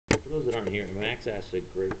those that aren't here, Max asked a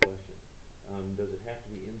great question. Does it have to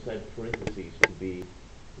be inside parentheses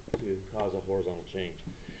to cause a horizontal change?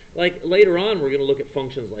 Like later on, we're going to look at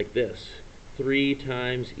functions like this: 3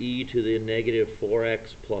 times e to the negative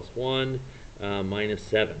 4x plus 1 minus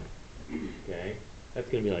 7. Okay, that's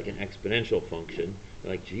going to be like an exponential function.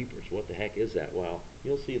 Like, jeepers, what the heck is that? Well,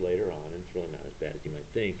 you'll see later on, and it's really not as bad as you might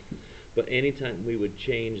think. But anytime we would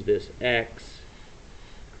change this x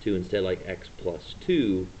to instead like x plus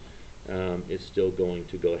 2, it's still going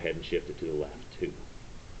to go ahead and shift it to the left too.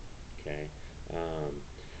 Okay,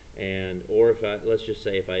 or if let's just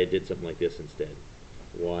say if I did something like this instead,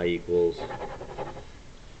 y equals,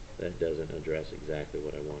 that doesn't address exactly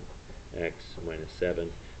what I want, x minus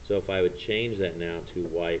 7. So if I would change that now to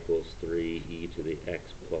y equals 3 e to the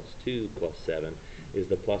x plus 2 plus 7, is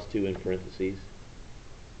the plus 2 in parentheses?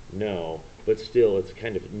 No, but still it's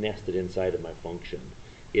kind of nested inside of my function.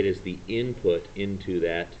 It is the input into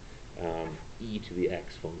that e to the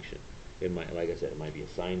x function. It might, like I said, it might be a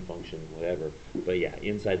sine function, whatever. But yeah,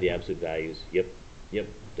 inside the absolute values, yep,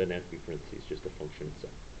 doesn't have to be parentheses, just the function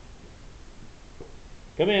itself.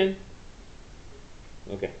 Come in.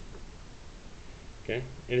 Okay. Okay,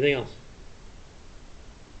 anything else?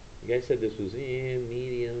 You guys said this was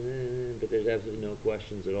medium, but there's absolutely no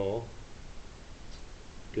questions at all.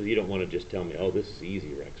 Because you don't want to just tell me, oh, this is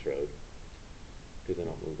easy, Rex Road. Because then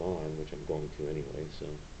I'll move on, which I'm going to anyway, so.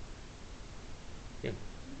 Yeah.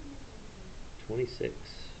 26,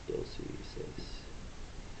 Dulce says.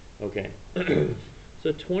 Okay.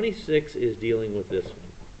 So 26 is dealing with this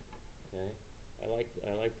one. Okay. I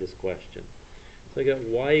like this question. So I got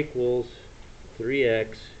y equals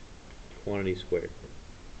 3x quantity squared.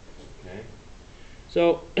 Okay.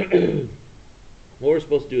 So what we're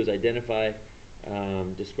supposed to do is identify,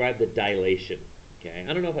 describe the dilation. Okay.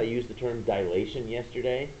 I don't know if I used the term dilation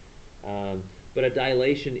yesterday, but a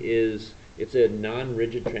dilation is, it's a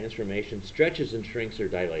non-rigid transformation. Stretches and shrinks are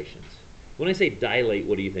dilations. When I say dilate,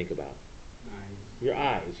 what do you think about? Eyes. Your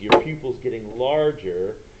eyes. Your pupils getting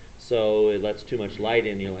larger, so it lets too much light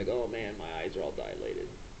in. You're like, oh man, my eyes are all dilated.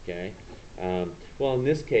 Okay. Well, in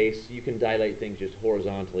this case, you can dilate things just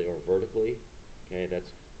horizontally or vertically. Okay,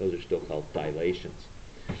 those are still called dilations.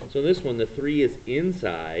 So in this one, the 3 is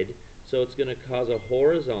inside, so it's going to cause a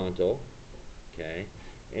horizontal. Okay,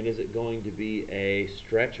 and is it going to be a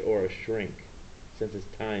stretch or a shrink? Since it's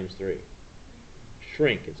times 3.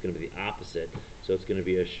 Shrink, it's going to be the opposite. So it's going to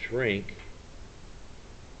be a shrink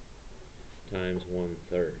times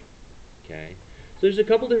 1/3. Okay, so there's a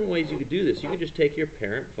couple different ways you could do this. You could just take your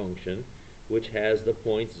parent function, which has the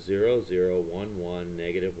points 0, 0, 1, 1,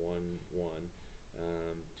 negative 1, 1,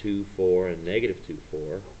 2, 4, and negative 2,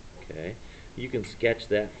 4. Okay, you can sketch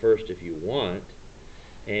that first if you want,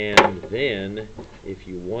 and then if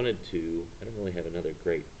you wanted to, I don't really have another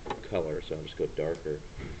great color, so I'll just go darker.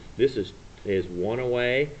 This is 1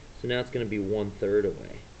 away, so now it's going to be 1/3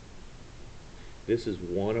 away. This is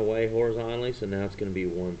 1 away horizontally, so now it's going to be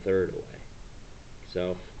 1/3 away.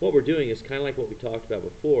 So what we're doing is kind of like what we talked about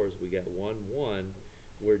before, is we got 1, 1.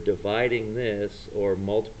 We're dividing this, or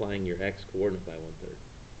multiplying your x coordinate by 1/3.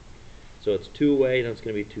 So it's 2 away, now it's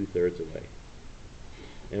going to be 2/3 away.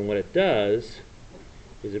 And what it does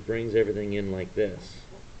is it brings everything in like this.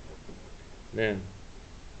 Now,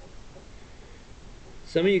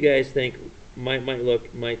 some of you guys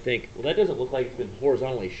might think, well, that doesn't look like it's been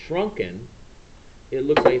horizontally shrunken. It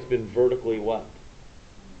looks like it's been vertically what?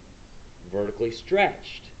 Vertically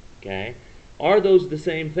stretched. Okay? Are those the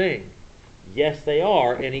same thing? Yes, they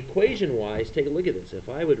are. And equation-wise, take a look at this. If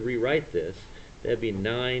I would rewrite this, that'd be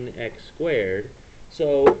 9x squared.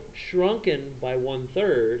 So shrunken by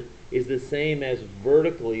 1/3 is the same as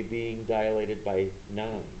vertically being dilated by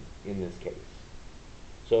 9 in this case.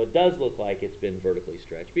 So it does look like it's been vertically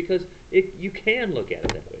stretched, because you can look at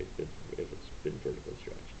it that way if it's been vertically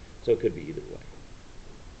stretched. So it could be either way.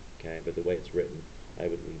 Okay, but the way it's written, I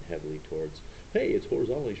would lean heavily towards, hey, it's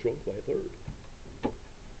horizontally shrunk by 1/3. And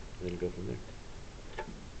then go from there.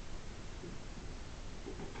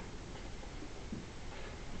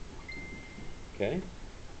 Okay.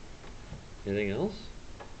 Anything else?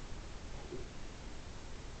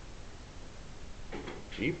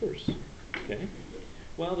 Jeepers. Okay.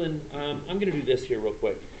 Well then, I'm going to do this here real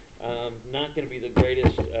quick. Not going to be the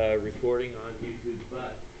greatest recording on YouTube,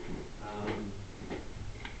 but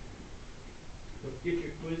let's get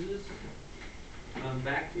your quizzes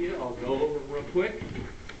back to you. I'll go over them real quick.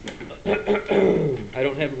 I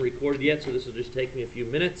don't have them recorded yet, so this will just take me a few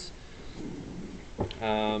minutes.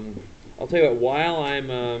 I'll tell you what,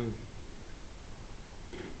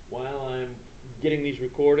 while I'm getting these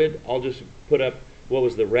recorded, I'll just put up what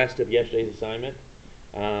was the rest of yesterday's assignment.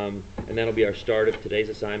 And that'll be our start of today's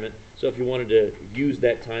assignment. So if you wanted to use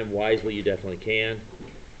that time wisely, you definitely can.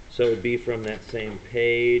 So it would be from that same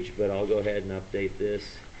page, but I'll go ahead and update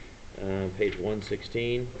this. Page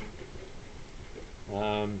 116,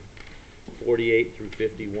 48 through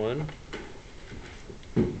 51.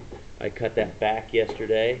 I cut that back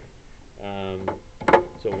yesterday. So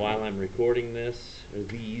while I'm recording this, or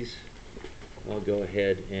these, I'll go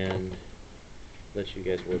ahead and let you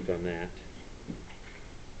guys work on that.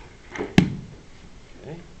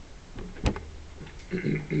 Okay.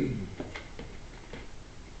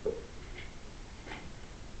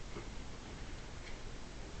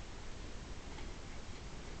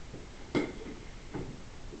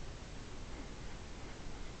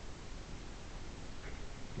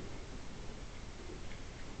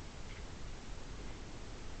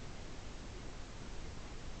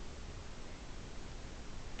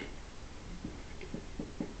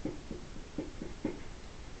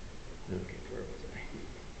 Okay, where was I?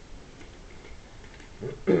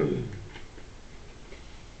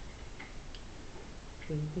 I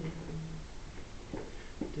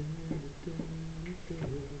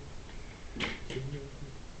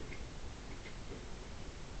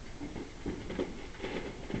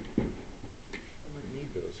might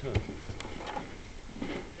need those, huh?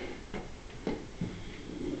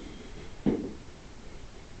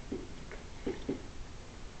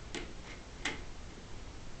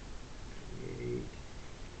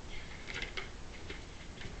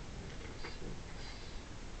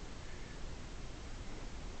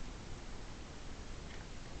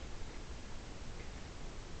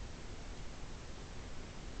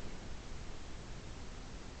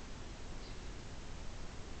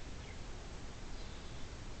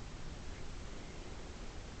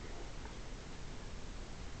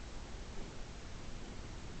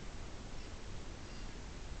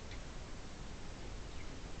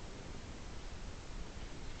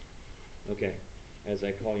 Okay, as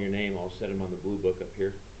I call your name, I'll set them on the blue book up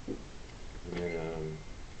here, and then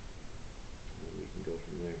we can go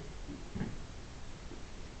from there.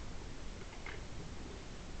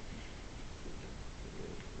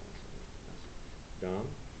 Dom?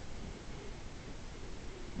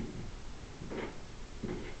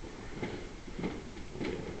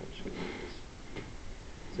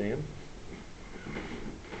 Sam?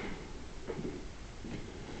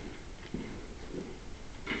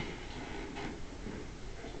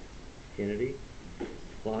 Kennedy?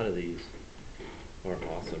 A lot of these are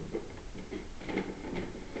awesome.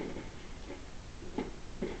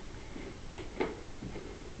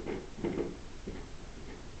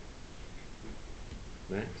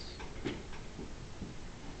 Max?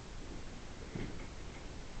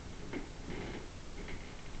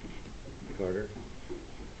 Carter?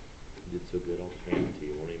 You did so good, I'll hand it to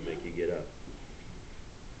you. Won't even make you get up.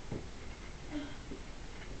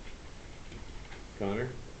 Connor?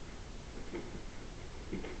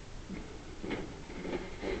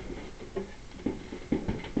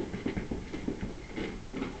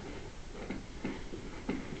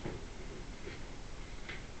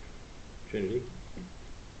 Trinity?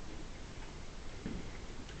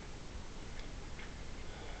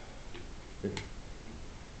 And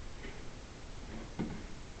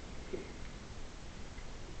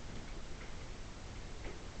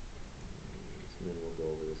then we'll go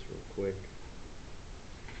over this real quick.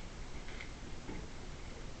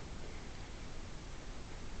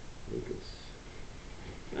 Lucas.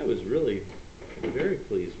 I was really very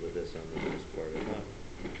pleased with this on the most part. I thought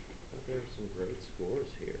there were some great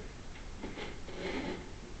scores here.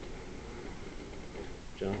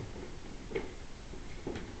 John?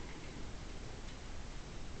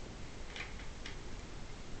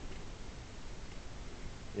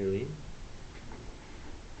 Aileen?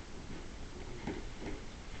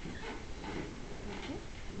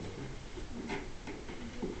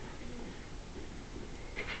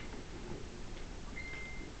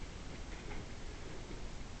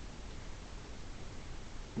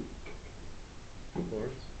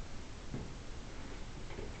 Lawrence?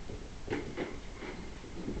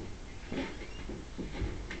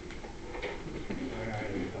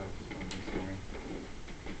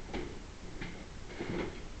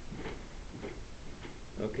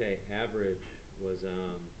 Okay, average was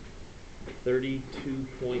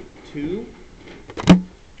 32.2.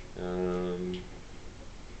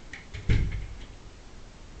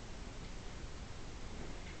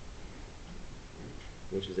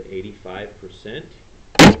 Which is 85%.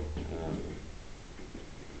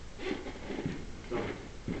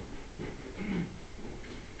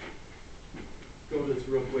 Go to this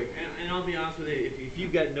real quick. And I'll be honest with you, if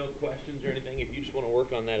you've got no questions or anything, if you just want to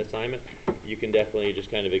work on that assignment, you can definitely just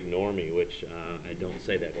kind of ignore me, which I don't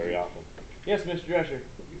say that very often. Yes, Mr. Drescher.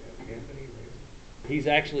 He's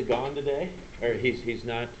actually gone today, or he's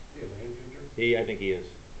not. I think he is.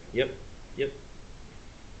 Yep. Yep.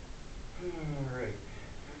 All right.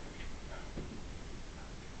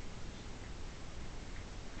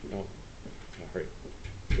 Oh, sorry.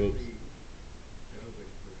 Oops.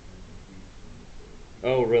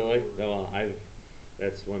 Oh, really? No, well,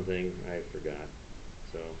 that's one thing I forgot.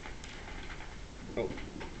 So, oh, hold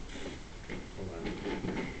on.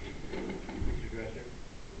 Mr. Drescher?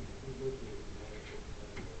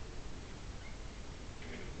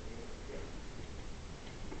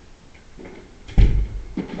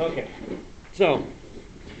 Okay,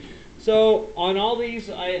 so on all these,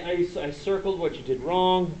 I circled what you did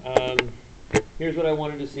wrong. Here's what I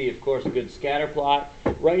wanted to see. Of course, a good scatter plot.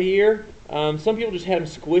 Right here, some people just have them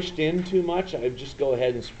squished in too much. I just go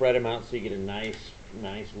ahead and spread them out so you get a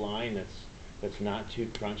nice line that's not too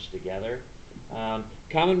crunched together.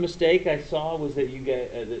 Common mistake I saw was that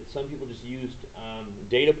that some people just used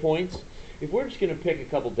data points. If we're just going to pick a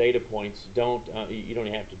couple data points, you don't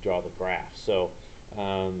have to draw the graph. So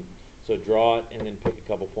draw it and then pick a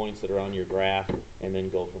couple points that are on your graph and then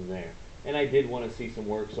go from there. And I did want to see some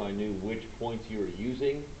work so I knew which points you were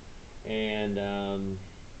using. And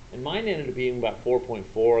mine ended up being about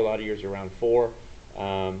 4.4. A lot of yours around 4.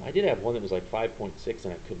 I did have one that was like 5.6,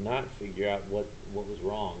 and I could not figure out what was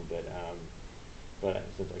wrong. But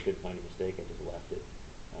since I couldn't find a mistake, I just left it.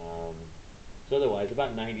 So otherwise,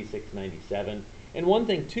 about 96, 97. And one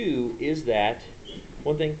thing too is that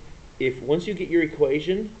once you get your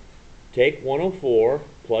equation, take 104,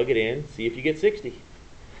 plug it in, see if you get 60.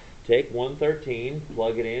 Take 113,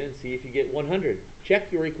 plug it in, and see if you get 100.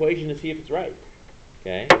 Check your equation to see if it's right.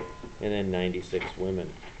 Okay? And then 96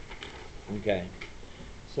 women. Okay.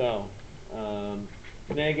 So,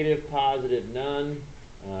 negative, positive, none.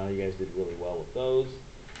 You guys did really well with those.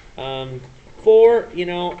 4,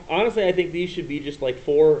 honestly, I think these should be just like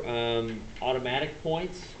 4 automatic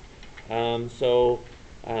points. But so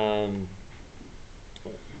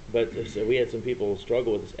we had some people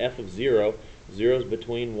struggle with this f of 0. 0 is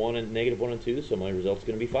between negative 1 and 2, so my result's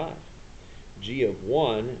going to be 5. G of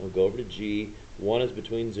 1, I'll go over to G. 1 is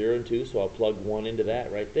between 0 and 2, so I'll plug 1 into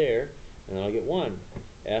that right there, and then I'll get 1.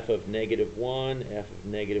 F of negative 1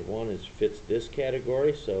 fits this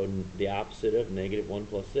category, so the opposite of negative 1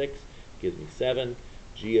 plus 6 gives me 7.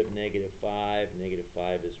 G of negative 5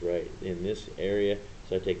 is right in this area,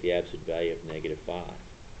 so I take the absolute value of negative 5.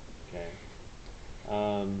 Okay.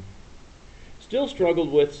 Still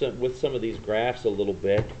struggled with some of these graphs a little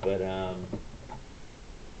bit, but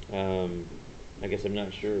I guess I'm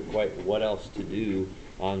not sure quite what else to do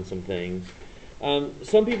on some things.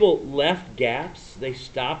 Some people left gaps. They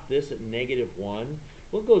stopped this at negative 1.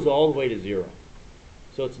 Well, it goes all the way to 0.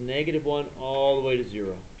 So it's negative 1 all the way to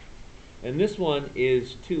 0. And this one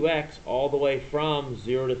is 2x all the way from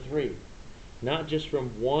 0 to 3. Not just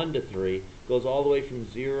from 1 to 3. Goes all the way from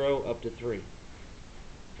 0 up to 3.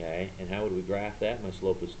 Okay, and how would we graph that? My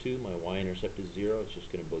slope is 2. My y-intercept is 0. It's just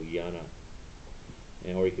going to boogie on up.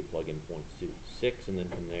 Or you could plug in points too. 6, and then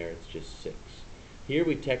from there it's just 6. Here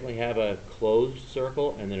we technically have a closed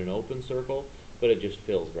circle and then an open circle, but it just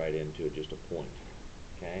fills right into it, just a point.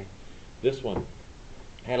 Okay. This one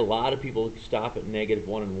had a lot of people stop at negative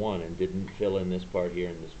 1 and 1 and didn't fill in this part here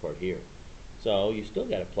and this part here. So you still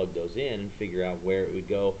got to plug those in and figure out where it would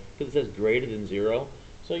go, because it says greater than 0.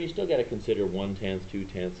 So you still got to consider 1/10,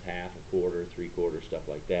 2/10, half, a quarter, 3/4, stuff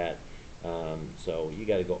like that. So you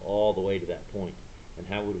got to go all the way to that point. And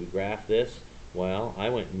how would we graph this? Well, I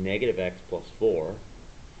went negative x plus 4.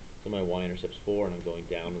 So my y-intercept's 4, and I'm going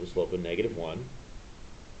down with a slope of negative 1.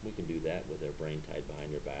 We can do that with our brain tied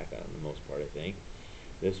behind our back on the most part, I think.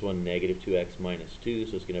 This one, negative 2x minus 2,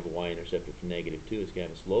 so it's going to have a y-intercept of negative 2. It's going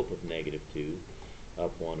to have a slope of negative 2.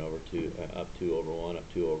 Up 1 over 2, up 2 over 1,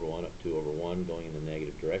 up 2 over 1, up 2 over 1, going in the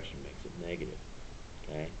negative direction makes it negative.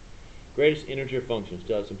 Okay. Greatest integer function.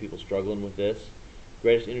 Still have some people struggling with this.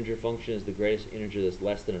 Greatest integer function is the greatest integer that's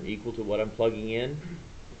less than or equal to what I'm plugging in.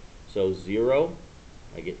 So 0,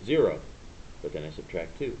 I get 0, but then I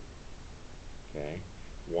subtract 2. Okay.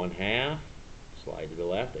 1/2, slide to the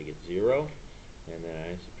left, I get 0, and then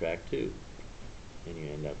I subtract 2. And you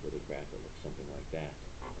end up with a graph that looks something like that.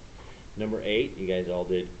 Number 8, you guys all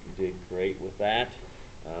did great with that.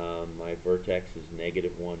 My vertex is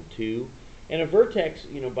negative 1, 2. And a vertex,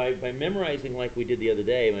 by memorizing like we did the other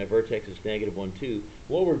day, my vertex is negative 1, 2.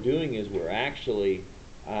 What we're doing is we're actually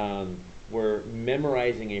we're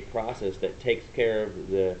memorizing a process that takes care of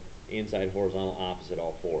the inside horizontal opposite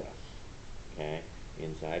all 4s. Okay,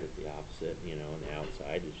 inside is the opposite, you know, and the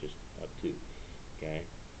outside is just up 2. Okay,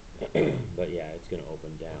 but yeah, it's going to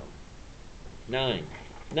open down. 9.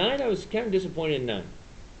 9, I was kind of disappointed in 9.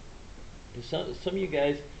 Some of you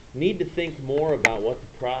guys need to think more about what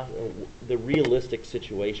the realistic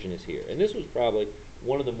situation is here. And this was probably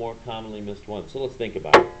one of the more commonly missed ones. So let's think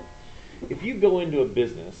about it. If you go into a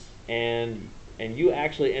business and you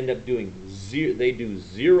actually end up doing they do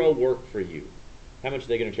 0 work for you, how much are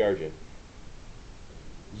they going to charge you?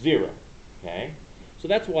 0. Okay? So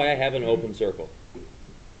that's why I have an open circle.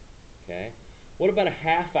 Okay? What about a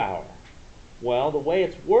half hour? Well, the way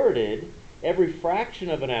it's worded, every fraction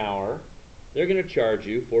of an hour, they're going to charge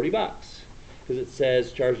you 40 bucks. Because it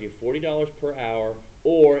says charge you $40 per hour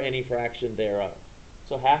or any fraction thereof.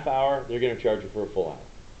 So half hour, they're going to charge you for a full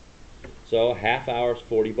hour. So half hour is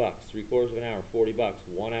 40 bucks. 3/4 of an hour, 40 bucks.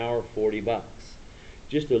 1 hour, 40 bucks.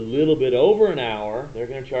 Just a little bit over an hour, they're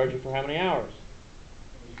going to charge you for how many hours?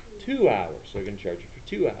 2 hours. So they're going to charge you for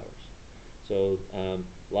 2 hours. So a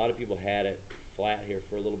lot of people had it flat here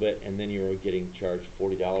for a little bit, and then you were getting charged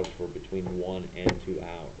 $40 for between 1 and 2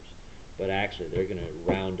 hours. But actually, they're going to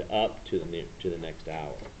round up to the next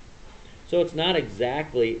hour. So it's not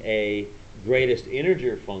exactly a greatest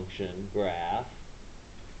integer function graph,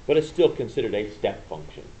 but it's still considered a step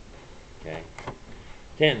function. Okay.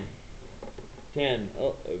 10. 10.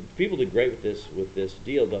 Oh, people did great with this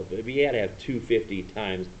deal, though. But if you had to have 250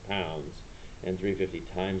 times the pounds and 350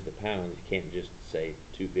 times the pounds, you can't just say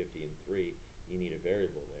 250 and 3. You need a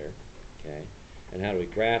variable there. Okay. And how do we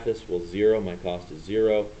graph this? Well, 0. My cost is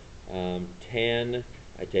 0. 10.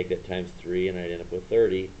 I take that times 3, and I'd end up with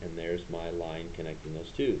 30. And there's my line connecting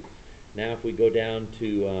those two. Now, if we go down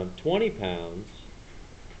to 20 pounds.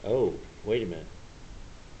 Oh, wait a minute.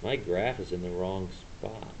 My graph is in the wrong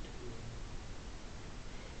spot.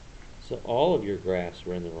 So all of your graphs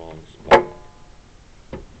were in the wrong spot.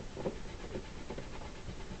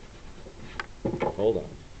 Hold on.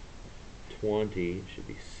 20 should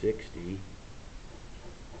be 60.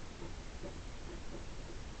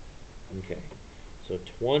 Okay. So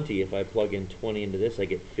 20, if I plug in 20 into this, I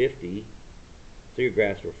get 50. So your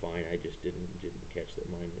graphs were fine. I just didn't catch that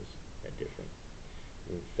mine was that different.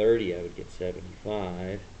 And 30, I would get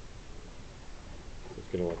 75. So it's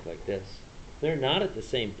going to look like this. They're not at the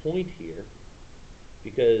same point here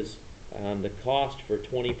because the cost for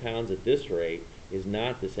 20 pounds at this rate is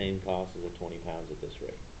not the same cost as the 20 pounds at this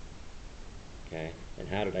rate. Okay, and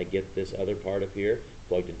how did I get this other part up here?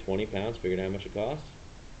 Plugged in 20 pounds, figured out how much it cost.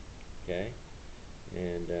 Okay,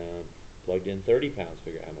 and plugged in 30 pounds,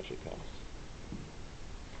 figured out how much it cost.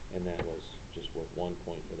 And that was just worth 1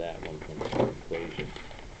 point for that, 1 point for the equation.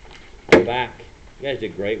 Go back. You guys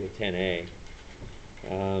did great with 10a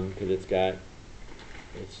because it's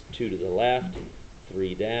 2 to the left,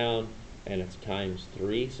 3 down, and it's times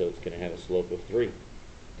 3, so it's going to have a slope of 3.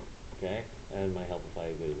 Okay, and it might help if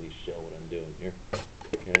I would at least show what I'm doing here.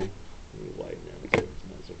 Okay, let me widen that so it's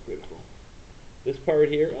not so critical. This part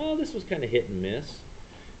here, oh, this was kind of hit and miss.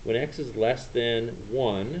 When x is less than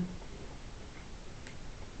 1,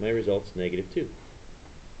 my result's -2,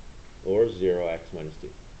 or 0x minus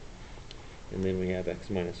 2. And then we have x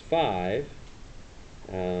minus 5.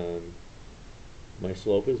 My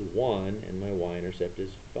slope is 1, and my y-intercept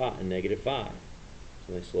is -5.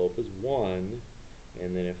 So my slope is 1,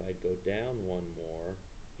 and then if I'd go down 1 more,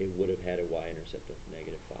 it would have had a y-intercept of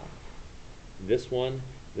 -5. This one,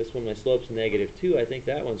 my slope's -2. I think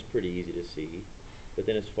that one's pretty easy to see. But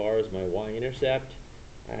then as far as my y-intercept,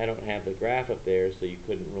 I don't have the graph up there, so you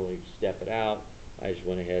couldn't really step it out. I just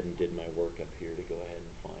went ahead and did my work up here to go ahead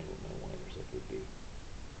and find what my y-intercept would be.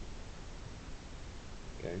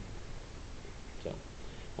 Okay? So,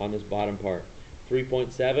 on this bottom part,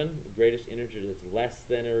 3.7, the greatest integer that's less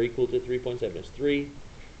than or equal to 3.7 is 3.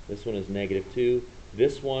 This one is -2.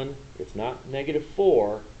 This one, it's not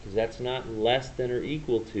 -4, because that's not less than or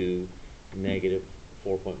equal to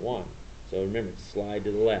 -4.1. So remember, slide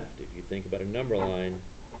to the left. If you think about a number line,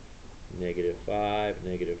 -5,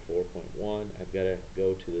 -4.1, I've got to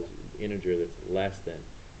go to this integer that's less than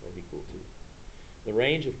or equal to. The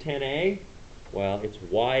range of 10a, well, its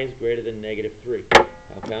y is greater than -3.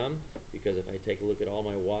 How come? Because if I take a look at all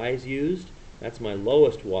my y's used, that's my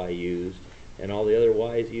lowest y used, and all the other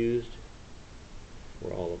y's used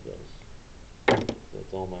were all of those. So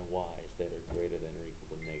that's all my y's that are greater than or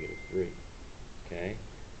equal to -3. Okay?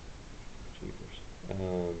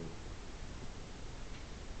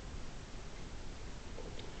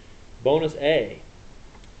 Bonus A.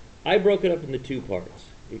 I broke it up into 2 parts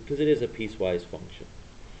because it is a piecewise function.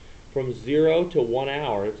 from 0 to 1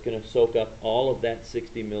 hour, it's going to soak up all of that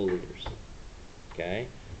 60 milliliters. Okay?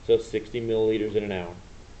 So 60 milliliters in an hour.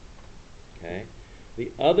 Okay?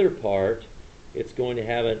 The other part, it's going to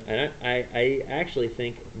have and I actually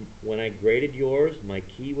think when I graded yours, my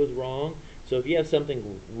key was wrong. So if you have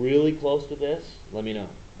something really close to this, let me know.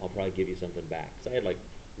 I'll probably give you something back. Because I had like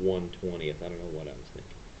 1/20th. I don't know what I was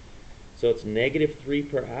thinking. So it's -3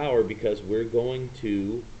 per hour because we're going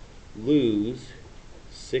to lose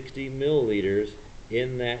 60 milliliters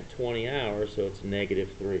in that 20 hours, so it's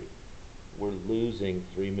 -3. We're losing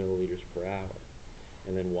 3 milliliters per hour.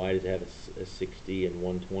 And then why does it have a 60 and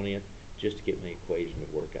 1/20th? Just to get my equation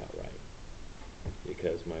to work out right.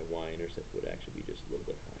 Because my y-intercept would actually be just a little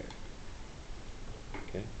bit higher.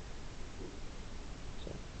 Okay?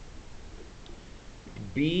 So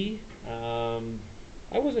B,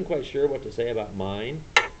 I wasn't quite sure what to say about mine.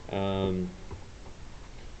 I don't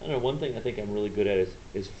know, one thing I think I'm really good at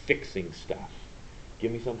is fixing stuff.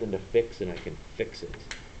 Give me something to fix and I can fix it.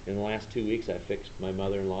 In the last 2 weeks I fixed my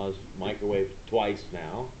mother-in-law's microwave twice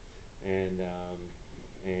now. And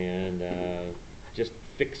just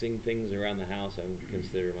fixing things around the house, I would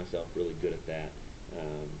consider myself really good at that.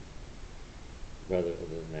 Rather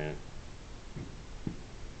than that.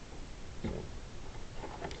 So,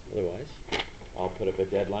 otherwise, I'll put up a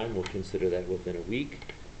deadline. We'll consider that within a week.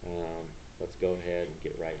 Let's go ahead and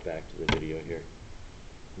get right back to the video here.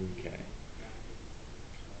 Okay.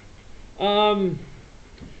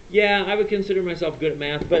 Yeah, I would consider myself good at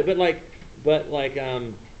math, but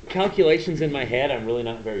calculations in my head, I'm really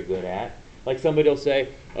not very good at. Like somebody will say,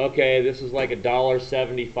 okay, this is like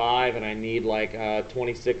 $1.75, and I need like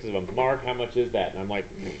 26 of them. Mark, how much is that? And I'm like,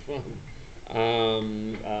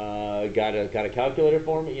 got a calculator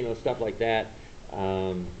for me? You know, stuff like that.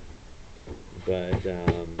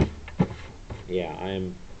 Yeah,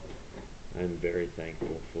 I'm very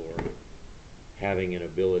thankful for having an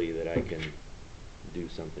ability that I can do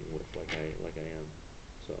something with, like I am.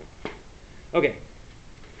 So, okay.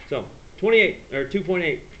 So 28 or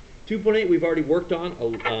 2.8. 2.8 we've already worked on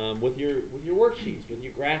with your worksheets, with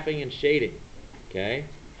your graphing and shading. Okay.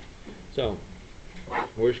 So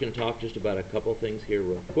we're just going to talk just about a couple things here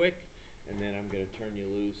real quick, and then I'm going to turn you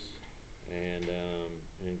loose and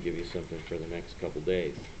give you something for the next couple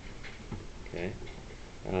days. Okay.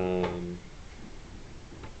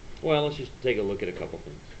 Well, let's just take a look at a couple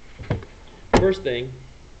things. First thing,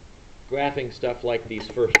 graphing stuff like these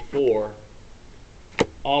first 4.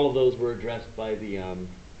 All of those were addressed by the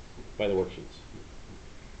worksheets.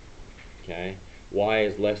 Okay, y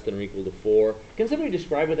is less than or equal to 4. Can somebody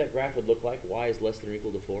describe what that graph would look like? Y is less than or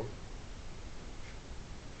equal to 4.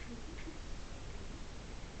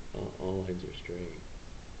 All lines are straight.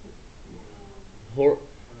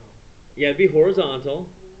 Yeah, it'd be horizontal.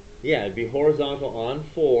 Yeah, it'd be horizontal on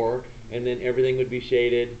 4, and then everything would be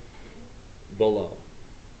shaded below.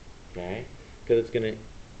 Okay, because it's going to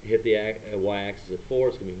hit the y-axis at 4,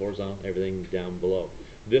 it's going to be horizontal, everything down below.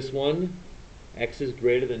 This one, x is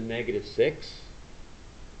greater than -6.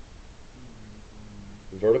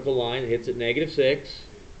 Vertical line hits at -6,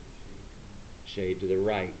 shade to the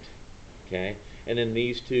right. Okay, and then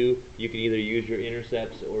these two, you can either use your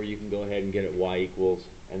intercepts or you can go ahead and get it y equals,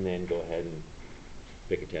 and then go ahead and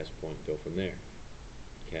pick a test point and go from there.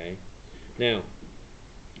 Okay, now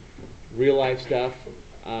real life stuff.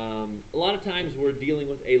 A lot of times we're dealing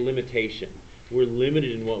with a limitation. We're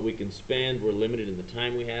limited in what we can spend. We're limited in the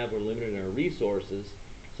time we have. We're limited in our resources.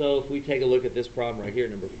 So if we take a look at this problem right here,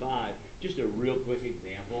 number 5, just a real quick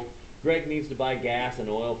example. Greg needs to buy gas and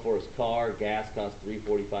oil for his car. Gas costs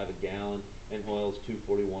 $3.45 a gallon, and oil is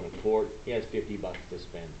 $2.41 a quart. He has 50 bucks to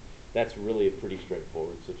spend. That's really a pretty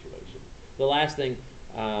straightforward situation. The last thing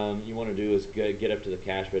you want to do is get up to the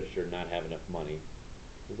cash register and not have enough money.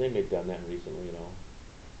 Has anybody done that recently at all?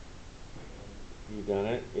 You've done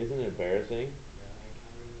it? Isn't it embarrassing?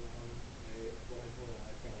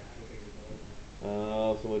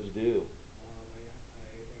 Oh, so what'd you do?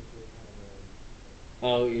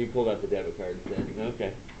 Oh, you pulled out the debit card instead.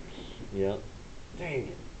 Okay. Yep.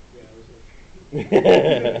 Dang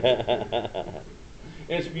it.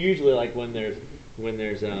 It's usually like when there's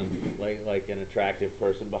like an attractive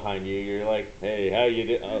person behind you. You're like, hey, how you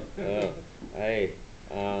do? Hey,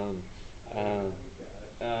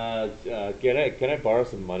 can I borrow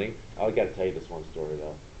some money? I got to tell you this one story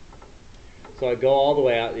though. So I go all the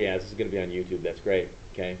way out. Yeah, this is going to be on YouTube. That's great.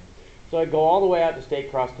 Okay. So I go all the way out to state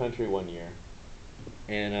cross country one year,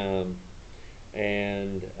 and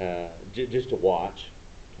just to watch.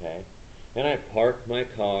 Okay. And I park my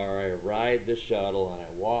car. I ride the shuttle, and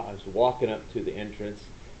I was walking up to the entrance,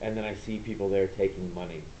 and then I see people there taking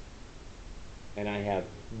money. and I have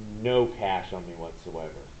no cash on me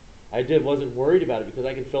whatsoever. Wasn't worried about it because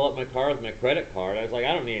I can fill up my car with my credit card. I was like,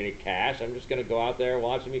 I don't need any cash. I'm just going to go out there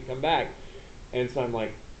watching me come back. And so I'm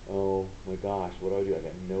like, oh my gosh, what do? I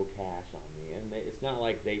got no cash on me. And it's not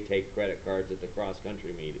like they take credit cards at the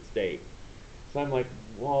cross-country meet at state. So I'm like,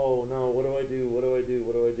 whoa, no, what do I do? What do I do?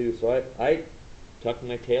 What do I do? So I tuck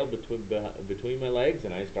my tail between my legs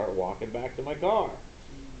and I start walking back to my car.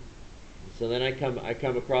 So then I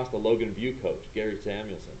come across the Logan View coach, Gary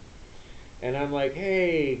Samuelson. And I'm like,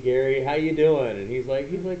 hey, Gary, how you doing? And he's like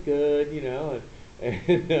good, you know.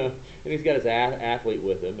 And he's got his athlete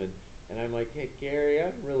with him. And I'm like, hey, Gary,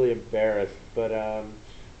 I'm really embarrassed, but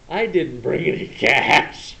I didn't bring any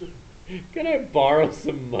cash. Can I borrow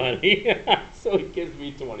some money? So he gives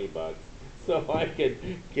me $20 so I could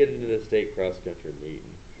get into the state cross-country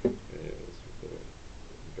meeting. And it was really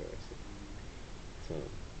embarrassing.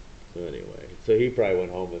 So anyway, so he probably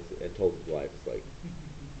went home and told his wife, it's like,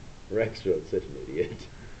 Rex Road's such an idiot.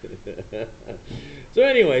 So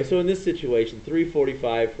anyway, so in this situation,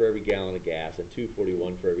 $3.45 for every gallon of gas and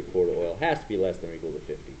 $2.41 for every quart of oil has to be less than or equal to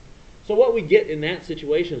 50. So what we get in that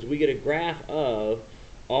situation is we get a graph of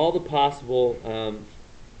all the possible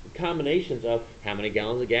combinations of how many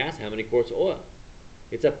gallons of gas, how many quarts of oil.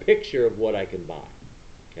 It's a picture of what I can buy.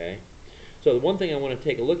 Okay. So the one thing I want to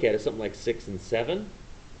take a look at is something like 6 and 7.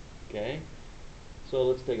 Okay. So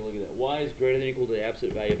let's take a look at that. Y is greater than or equal to the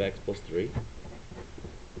absolute value of x plus 3.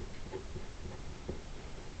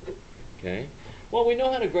 Okay. Well, we know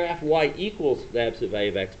how to graph y equals the absolute value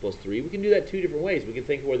of x plus 3. We can do that two different ways. We can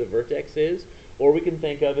think of where the vertex is, or we can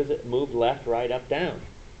think of as it moved left, right, up, down.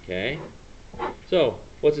 Okay. So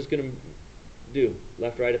what's this going to do?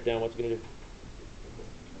 Left, right, up, down. What's it going to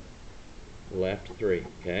do? Left 3.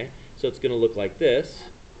 Okay. So it's going to look like this.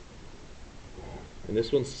 And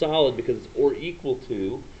this one's solid because it's or equal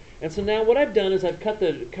to. And so now what I've done is I've cut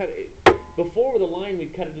it. Before with a line,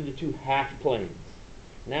 we'd cut it into two half planes.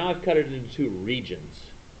 Now I've cut it into two regions.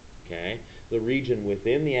 Okay, the region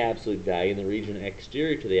within the absolute value and the region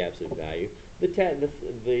exterior to the absolute value.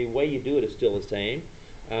 The way you do it is still the same.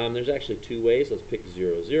 There's actually two ways. Let's pick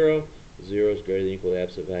 0, 0. 0 is greater than or equal to the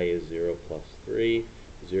absolute value of 0 plus 3.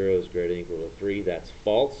 0 is greater than or equal to 3. That's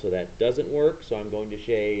false, so that doesn't work. So I'm going to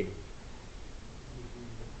shade.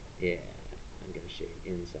 Yeah, I'm going to shade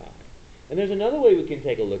inside. And there's another way we can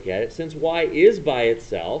take a look at it. Since y is by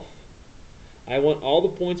itself, I want all the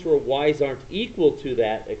points where y's aren't equal to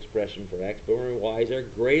that expression for x, but where y's are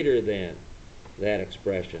greater than that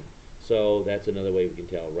expression. So that's another way we can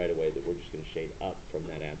tell right away that we're just going to shade up from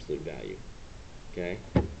that absolute value. Okay?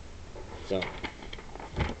 So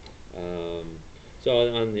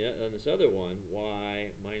on this other one,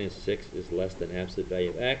 y minus 6 is less than absolute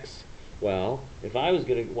value of x. Well, if I was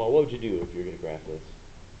going to, well, what would you do if you're going to graph this?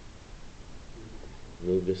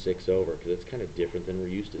 Move the 6 over, because it's kind of different than we're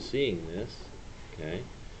used to seeing this. Okay?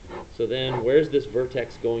 So then, where's this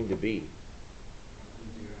vertex going to be?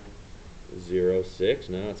 0, 6.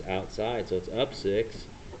 No, it's outside, so it's up 6.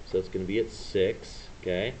 So it's going to be at 6.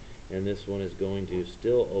 Okay? And this one is going to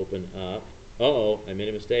still open up. Uh-oh, I made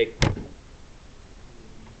a mistake.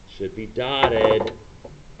 Should be dotted.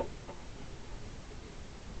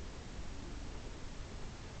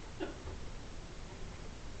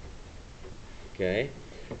 Okay,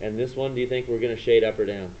 and this one, do you think we're going to shade up or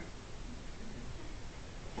down?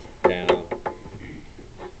 Down.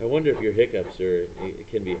 I wonder if your hiccups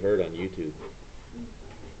can be heard on YouTube.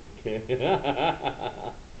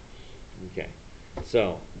 Okay,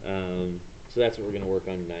 so that's what we're going to work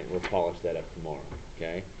on tonight. We'll polish that up tomorrow.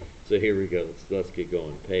 Okay, so here we go. Let's get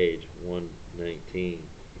going. Page 119.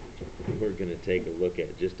 We're going to take a look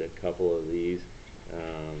at just a couple of these.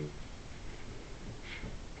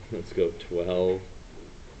 Let's go 12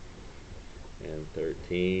 and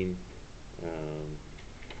 13.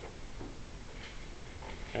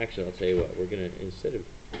 Actually, I'll tell you what. We're going to,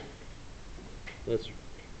 let's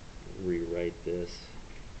rewrite this.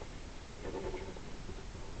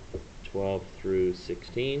 12 through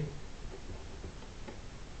 16.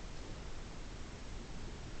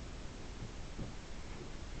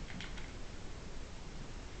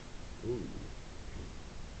 Ooh.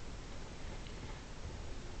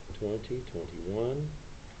 20, 21,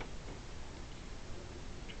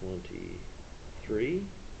 23.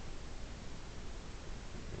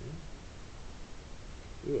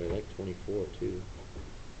 Okay. Ooh, I like 24 too.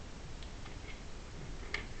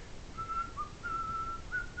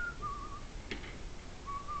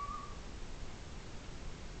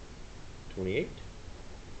 28.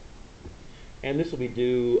 And this will be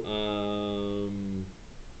due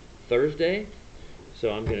Thursday.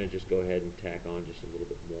 So I'm going to just go ahead and tack on just a little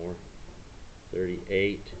bit more.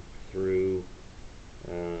 38 through,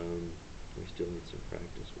 we still need some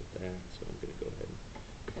practice with that, so I'm going to go ahead and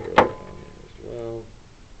throw that on there as well.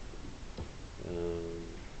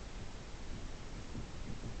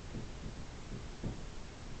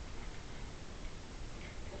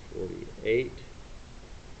 48,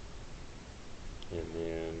 and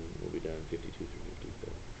then we'll be done 52 through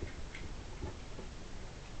 54.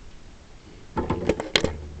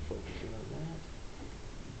 Focusing on that,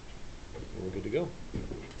 and we're good to go.